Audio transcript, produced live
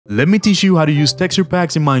Let me teach you how to use texture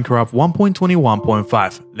packs in Minecraft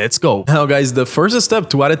 1.21.5. Let's go. Now guys, the first step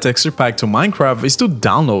to add a texture pack to Minecraft is to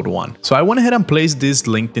download one. So I went ahead and placed this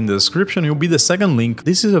link in the description. It will be the second link.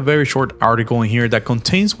 This is a very short article in here that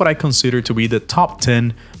contains what I consider to be the top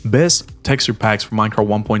 10 best texture packs for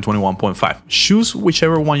Minecraft 1.21.5. Choose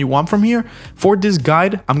whichever one you want from here. For this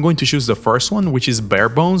guide, I'm going to choose the first one, which is Bare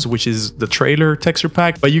Bones, which is the trailer texture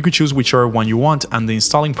pack, but you could choose whichever one you want and the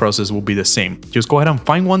installing process will be the same. Just go ahead and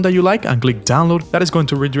find one that you like and click download. That is going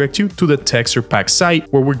to redirect you to the texture pack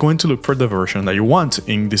site where we're going to look for the version that you want.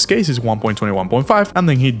 In this case, it's 1.21.5, and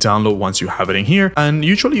then hit download once you have it in here. And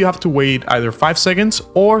usually you have to wait either 5 seconds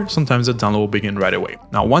or sometimes the download will begin right away.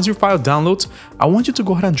 Now, once your file downloads, I want you to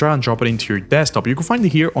go ahead and drag and drop it into your desktop. You can find it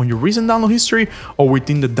here on your recent download history or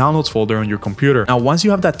within the downloads folder on your computer. Now, once you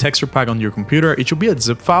have that texture pack on your computer, it should be a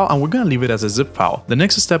zip file, and we're going to leave it as a zip file. The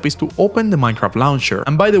next step is to open the Minecraft launcher.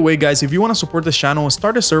 And by the way, guys, if you want to support the channel,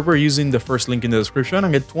 start a server using the first link in the description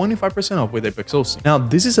and get 25% off with Apex Hosting. Now,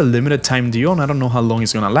 this is a limited time deal and I don't know how long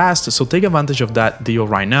it's going to last, so take advantage of that deal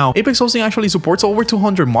right now. Apex Hosting actually supports over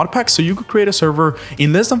 200 mod packs, so you could create a server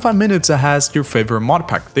in less than 5 minutes that has your favorite mod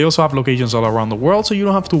pack. They also have locations all around the world, so you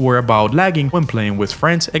don't have to worry about lagging when playing with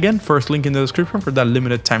friends. Again, first link in the description for that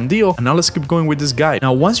limited time deal. And now let's keep going with this guide.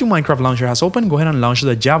 Now, once your Minecraft launcher has opened, go ahead and launch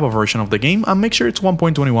the Java version of the game and make sure it's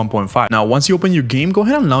 1.21.5. Now, once you open your game, go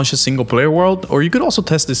ahead and launch a single player world, or you could also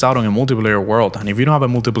test this out on a multiplayer world. And if you don't have a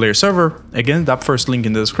multiplayer server, again, that first link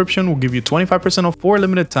in the description will give you 25% off for a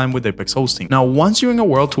limited time with Apex Hosting. Now, once you're in a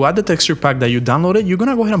world, to add the texture pack that you downloaded, you're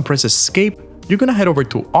gonna go ahead and press escape. You're gonna head over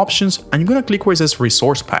to options and you're gonna click where it says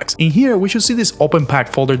resource packs. In here, we should see this open pack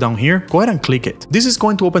folder down here. Go ahead and click it. This is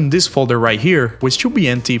going to open this folder right here, which should be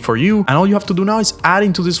empty for you. And all you have to do now is add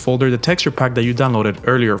into this folder the texture pack that you downloaded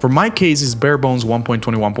earlier. For my case, it's Bare Bones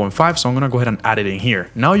 1.21.5, so I'm gonna go ahead and add it in here.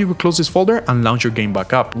 Now you can close this folder and launch your game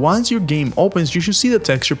back up. Once your game opens, you should see the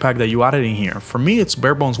texture pack that you added in here. For me, it's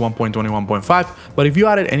Bare Bones 1.21.5, but if you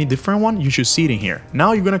added any different one, you should see it in here.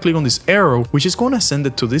 Now you're gonna click on this arrow, which is gonna send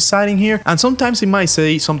it to this side in here. And sometimes it might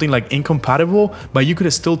say something like incompatible, but you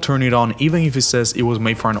could still turn it on even if it says it was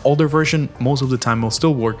made for an older version. Most of the time, it'll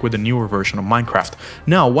still work with the newer version of Minecraft.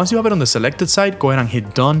 Now, once you have it on the selected side, go ahead and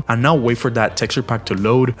hit done, and now wait for that texture pack to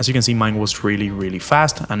load. As you can see, mine was really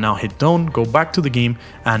fast, and now hit done, go back to the game,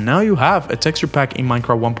 and now you have a texture pack in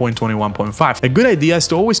Minecraft 1.21.5. A good idea is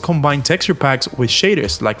to always combine texture packs with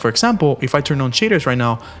shaders. Like for example, if I turn on shaders right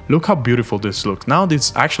now, look how beautiful this looks. Now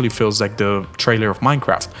this actually feels like the trailer of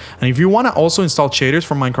Minecraft. And if you want to also install shaders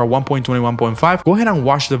for Minecraft 1.21.5, go ahead and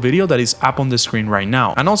watch the video that is up on the screen right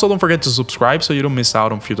now. And also don't forget to subscribe so you don't miss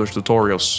out on future tutorials.